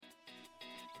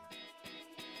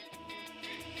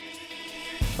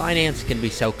Finance can be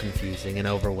so confusing and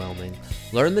overwhelming.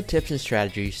 Learn the tips and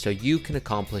strategies so you can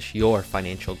accomplish your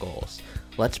financial goals.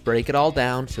 Let's break it all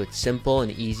down so it's simple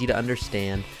and easy to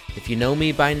understand. If you know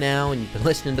me by now and you've been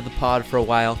listening to the pod for a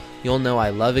while, you'll know I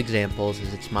love examples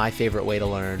as it's my favorite way to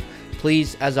learn.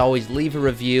 Please, as always, leave a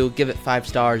review, give it 5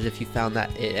 stars if you found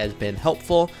that it has been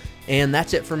helpful. And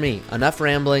that's it for me. Enough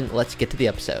rambling, let's get to the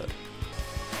episode.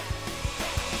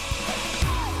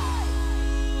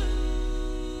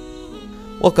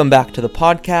 Welcome back to the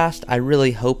podcast. I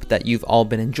really hope that you've all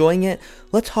been enjoying it.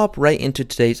 Let's hop right into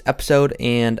today's episode.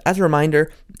 And as a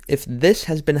reminder, if this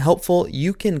has been helpful,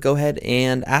 you can go ahead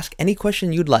and ask any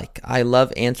question you'd like. I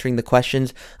love answering the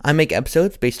questions. I make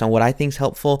episodes based on what I think is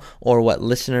helpful or what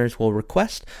listeners will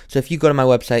request. So if you go to my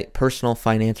website,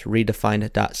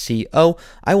 personalfinanceredefined.co,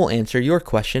 I will answer your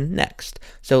question next.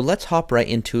 So let's hop right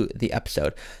into the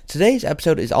episode. Today's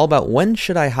episode is all about when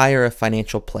should I hire a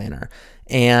financial planner?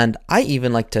 And I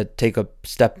even like to take a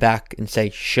step back and say,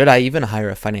 should I even hire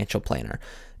a financial planner?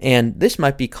 And this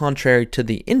might be contrary to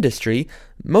the industry.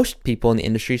 Most people in the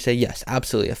industry say, yes,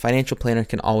 absolutely, a financial planner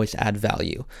can always add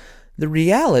value. The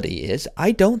reality is,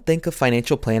 I don't think a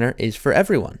financial planner is for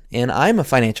everyone, and I'm a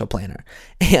financial planner.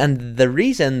 And the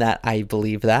reason that I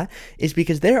believe that is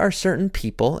because there are certain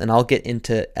people, and I'll get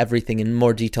into everything in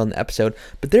more detail in the episode,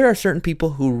 but there are certain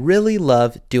people who really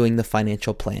love doing the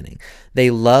financial planning.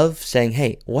 They love saying,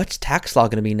 hey, what's tax law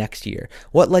going to be next year?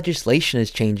 What legislation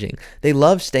is changing? They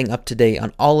love staying up to date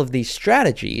on all of these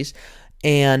strategies.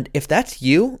 And if that's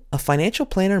you, a financial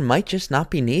planner might just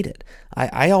not be needed.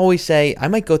 I always say I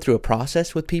might go through a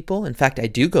process with people. In fact, I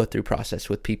do go through process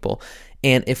with people.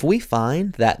 And if we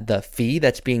find that the fee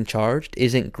that's being charged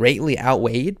isn't greatly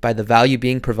outweighed by the value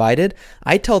being provided,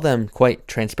 I tell them quite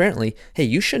transparently, hey,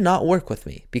 you should not work with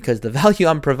me because the value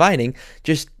I'm providing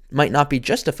just might not be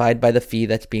justified by the fee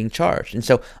that's being charged. And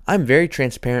so I'm very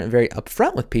transparent and very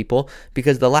upfront with people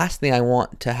because the last thing I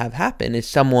want to have happen is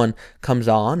someone comes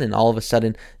on and all of a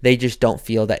sudden they just don't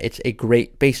feel that it's a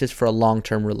great basis for a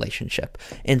long-term relationship.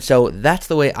 And so that's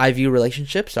the way I view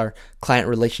relationships, are client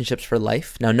relationships for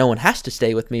life. Now, no one has to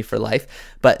stay with me for life,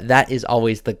 but that is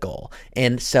always the goal.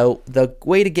 And so the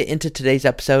way to get into today's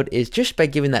episode is just by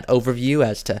giving that overview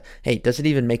as to, hey, does it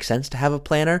even make sense to have a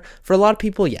planner? For a lot of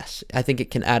people, yes. I think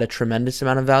it can add a tremendous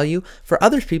amount of value. For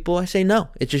other people, I say no.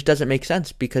 It just doesn't make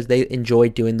sense because they enjoy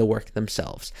doing the work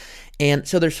themselves. And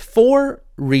so there's 4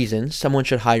 reasons someone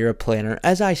should hire a planner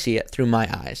as I see it through my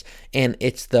eyes. And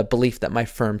it's the belief that my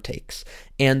firm takes.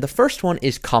 And the first one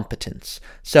is competence.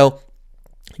 So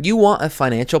you want a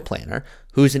financial planner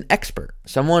who's an expert,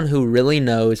 someone who really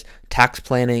knows tax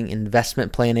planning,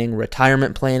 investment planning,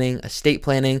 retirement planning, estate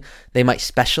planning. They might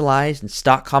specialize in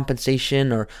stock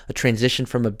compensation or a transition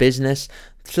from a business.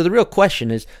 So the real question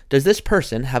is, does this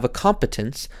person have a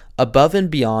competence above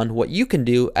and beyond what you can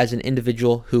do as an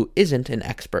individual who isn't an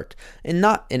expert? And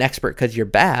not an expert because you're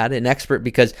bad, an expert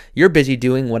because you're busy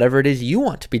doing whatever it is you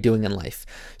want to be doing in life.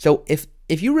 So if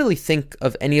you really think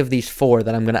of any of these 4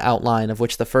 that I'm going to outline, of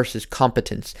which the first is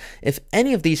competence, if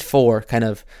any of these 4 kind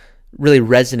of really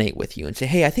resonate with you and say,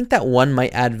 hey, I think that one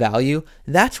might add value,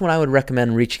 that's when I would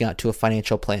recommend reaching out to a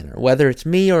financial planner. Whether it's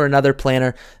me or another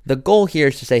planner, the goal here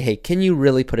is to say, hey, can you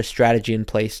really put a strategy in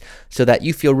place so that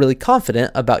you feel really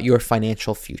confident about your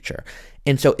financial future?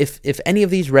 And so if any of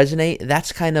these resonate,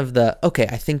 that's kind of the, okay,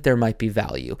 I think there might be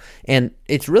value. And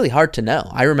it's really hard to know.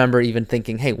 I remember even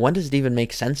thinking, hey, when does it even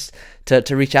make sense to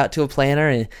reach out to a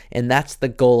planner? And that's the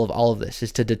goal of all of this,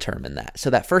 is to determine that. So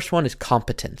that first one is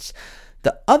competence.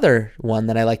 The other one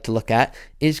that I like to look at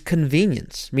is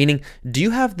convenience, meaning, do you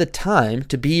have the time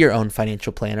to be your own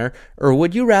financial planner, or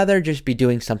would you rather just be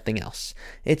doing something else?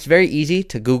 It's very easy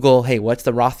to Google, hey, what's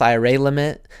the Roth IRA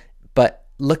limit? But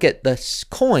look at the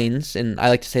coins, and I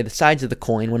like to say the sides of the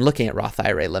coin when looking at Roth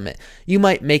IRA limit. You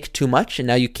might make too much and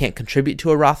now you can't contribute to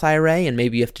a Roth IRA, and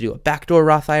maybe you have to do a backdoor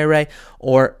Roth IRA,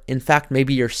 or in fact,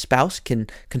 maybe your spouse can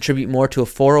contribute more to a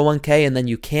 401k and then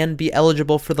you can be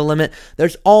eligible for the limit.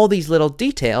 There's all these little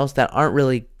details that aren't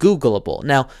really Googleable.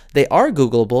 Now, they are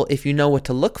Googleable if you know what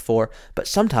to look for, but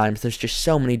sometimes there's just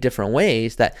so many different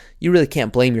ways that you really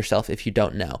can't blame yourself if you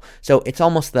don't know. So it's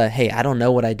almost the, hey, I don't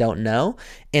know what I don't know.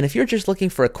 And if you're just looking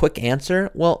for a quick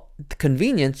answer, well, the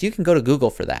convenience, you can go to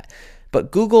Google for that.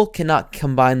 but Google cannot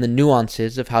combine the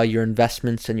nuances of how your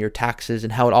investments and your taxes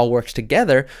and how it all works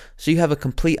together so you have a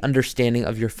complete understanding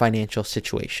of your financial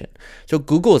situation. So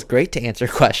Google is great to answer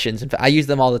questions. In fact, I use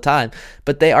them all the time,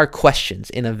 but they are questions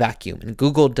in a vacuum, and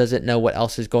Google doesn't know what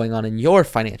else is going on in your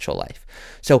financial life.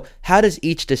 So how does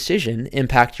each decision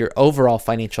impact your overall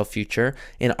financial future,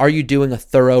 and are you doing a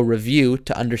thorough review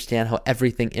to understand how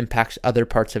everything impacts other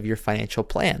parts of your financial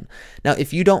plan? Now,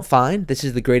 if you don't find this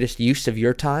is the greatest use of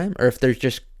your time, or if there's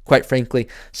just, quite frankly,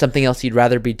 something else you'd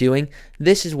rather be doing,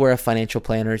 this is where a financial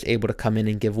planner is able to come in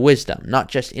and give wisdom, not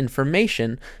just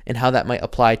information, and how that might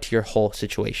apply to your whole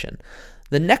situation.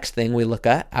 The next thing we look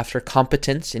at after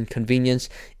competence and convenience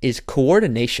is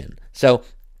coordination. So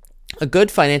a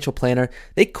good financial planner,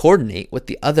 they coordinate with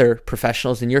the other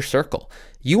professionals in your circle.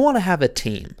 You want to have a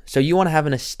team. So you want to have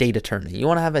an estate attorney. You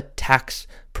want to have a tax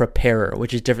preparer,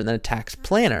 which is different than a tax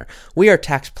planner. We are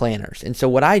tax planners. And so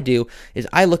what I do is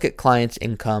I look at clients'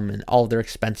 income and all their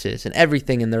expenses and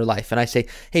everything in their life. And I say,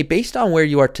 hey, based on where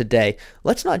you are today,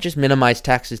 let's not just minimize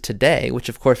taxes today, which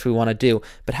of course we want to do,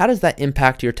 but how does that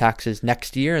impact your taxes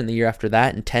next year and the year after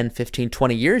that and 10, 15,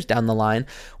 20 years down the line?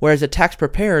 Whereas a tax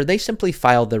preparer, they simply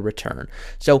file the return.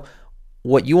 So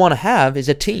what you want to have is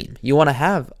a team. You want to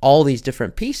have all these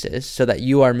different pieces so that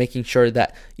you are making sure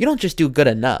that you don't just do good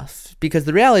enough. Because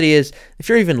the reality is, if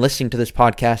you're even listening to this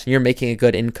podcast and you're making a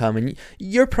good income, and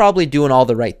you're probably doing all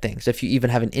the right things if you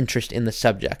even have an interest in the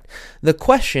subject. The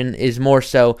question is more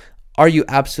so, are you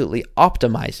absolutely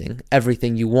optimizing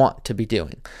everything you want to be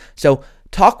doing? So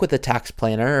talk with a tax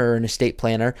planner or an estate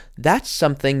planner. That's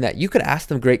something that you could ask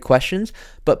them great questions,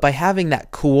 but by having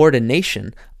that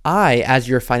coordination, I, as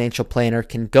your financial planner,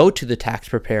 can go to the tax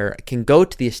preparer, can go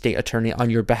to the estate attorney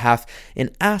on your behalf and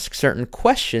ask certain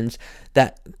questions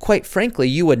that, quite frankly,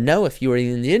 you would know if you were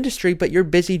in the industry, but you're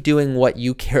busy doing what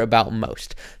you care about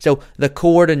most. So the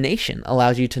coordination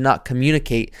allows you to not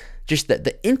communicate just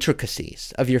the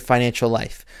intricacies of your financial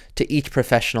life to each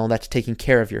professional that's taking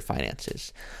care of your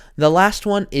finances. The last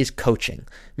one is coaching,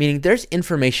 meaning there's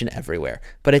information everywhere,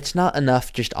 but it's not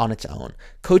enough just on its own.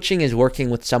 Coaching is working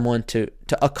with someone to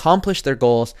accomplish their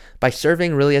goals by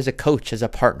serving really as a coach, as a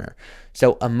partner.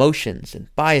 So emotions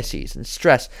and biases and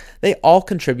stress, they all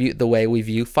contribute the way we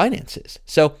view finances.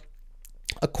 So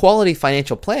a quality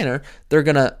financial planner, they're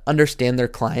going to understand their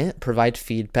client, provide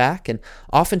feedback, and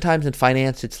oftentimes in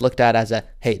finance, it's looked at as a,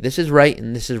 hey, this is right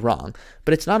and this is wrong.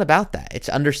 But it's not about that. It's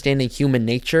understanding human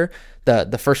nature.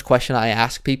 The first question I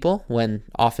ask people when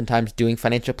oftentimes doing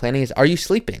financial planning is, are you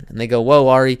sleeping? And they go, whoa,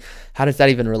 Ari, how does that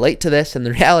even relate to this? And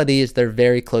the reality is they're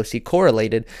very closely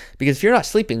correlated, because if you're not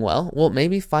sleeping well,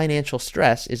 maybe financial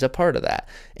stress is a part of that.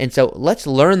 And so let's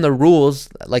learn the rules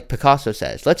like Picasso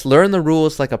says. Let's learn the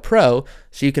rules like a pro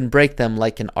so you can break them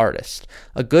like an artist.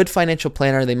 A good financial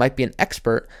planner, they might be an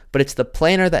expert, but it's the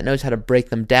planner that knows how to break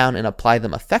them down and apply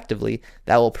them effectively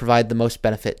that will provide the most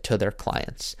benefit to their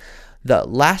clients. The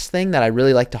last thing that I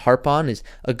really like to harp on is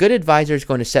a good advisor is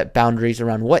going to set boundaries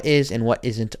around what is and what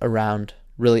isn't around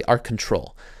really our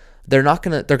control. They're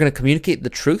going to communicate the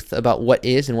truth about what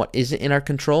is and what isn't in our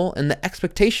control, and the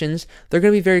expectations, they're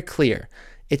going to be very clear.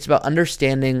 It's about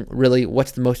understanding really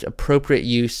what's the most appropriate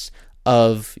use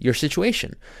of your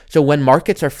situation. So when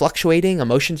markets are fluctuating,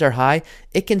 emotions are high,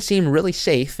 it can seem really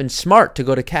safe and smart to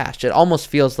go to cash. It almost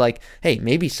feels like, hey,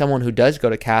 maybe someone who does go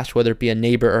to cash, whether it be a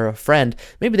neighbor or a friend,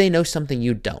 maybe they know something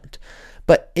you don't.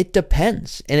 But it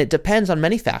depends, and it depends on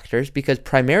many factors, because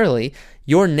primarily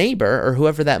your neighbor or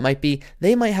whoever that might be,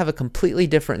 they might have a completely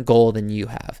different goal than you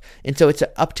have. And so it's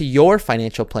up to your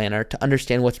financial planner to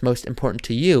understand what's most important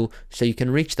to you so you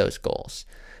can reach those goals.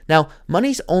 Now,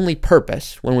 money's only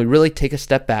purpose, when we really take a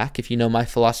step back, if you know my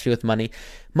philosophy with money,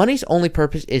 money's only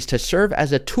purpose is to serve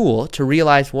as a tool to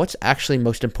realize what's actually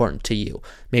most important to you.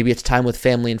 Maybe it's time with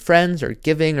family and friends, or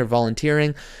giving, or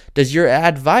volunteering. Does your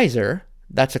advisor,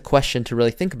 that's a question to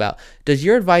really think about, does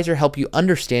your advisor help you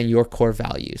understand your core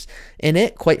values? And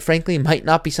it, quite frankly, might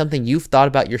not be something you've thought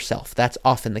about yourself. That's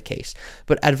often the case.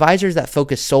 But advisors that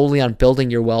focus solely on building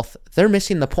your wealth, they're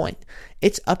missing the point.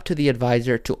 It's up to the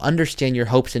advisor to understand your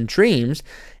hopes and dreams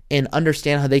and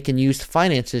understand how they can use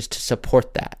finances to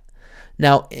support that.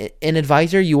 Now, an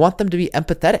advisor, you want them to be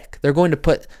empathetic. They're going to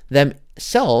put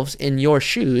themselves in your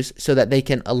shoes so that they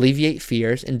can alleviate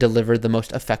fears and deliver the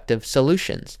most effective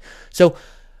solutions. So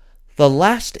the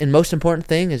last and most important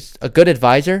thing is a good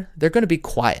advisor, they're going to be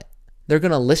quiet. they're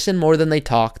going to listen more than they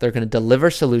talk. They're going to deliver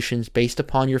solutions based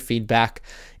upon your feedback.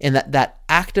 And that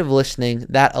active listening,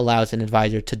 that allows an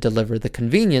advisor to deliver the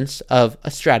convenience of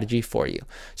a strategy for you.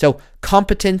 So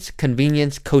competence,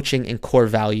 convenience, coaching, and core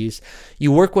values.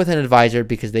 You work with an advisor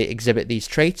because they exhibit these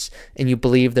traits and you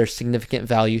believe there's significant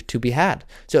value to be had.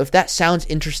 So if that sounds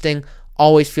interesting,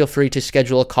 always feel free to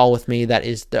schedule a call with me. That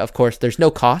is, of course, there's no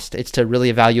cost. It's to really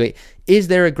evaluate, is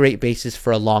there a great basis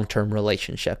for a long-term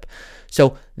relationship?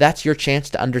 So that's your chance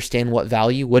to understand what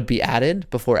value would be added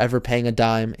before ever paying a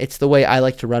dime. It's the way I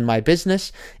like to run my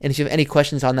business. And if you have any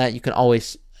questions on that, you can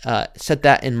always set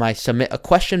that in my submit a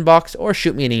question box or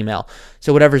shoot me an email.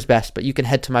 So whatever's best, but you can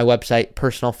head to my website,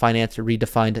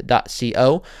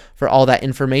 personalfinanceredefined.co, for all that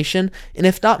information. And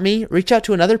if not me, reach out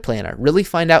to another planner. Really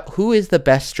find out who is the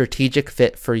best strategic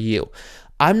fit for you.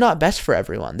 I'm not best for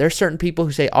everyone. There's certain people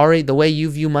who say, Ari, the way you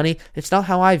view money, it's not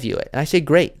how I view it. And I say,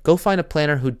 great, go find a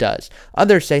planner who does.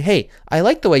 Others say, hey, I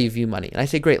like the way you view money. And I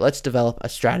say, great, let's develop a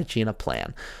strategy and a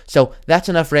plan. So that's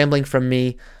enough rambling from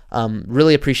me.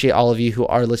 Really appreciate all of you who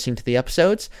are listening to the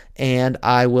episodes, and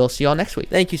I will see you all next week.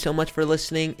 Thank you so much for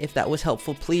listening. If that was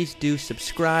helpful, please do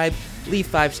subscribe, leave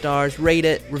 5 stars, rate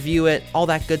it, review it, all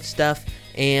that good stuff,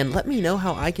 and let me know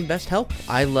how I can best help.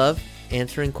 I love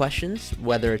answering questions,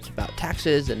 whether it's about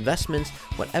taxes, investments,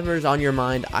 whatever is on your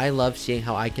mind. I love seeing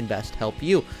how I can best help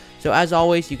you. So as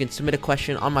always, you can submit a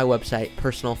question on my website,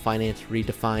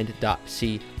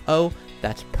 personalfinanceredefined.co.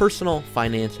 That's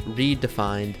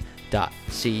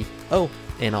personalfinanceredefined.co,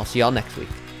 and I'll see y'all next week.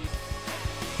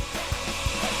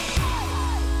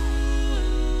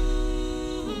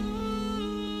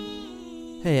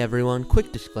 Hey everyone,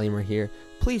 quick disclaimer here.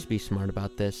 Please be smart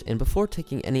about this, and before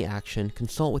taking any action,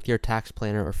 consult with your tax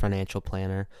planner or financial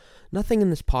planner. Nothing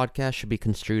in this podcast should be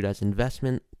construed as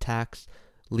investment, tax,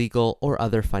 legal, or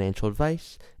other financial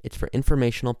advice. It's for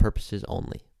informational purposes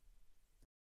only.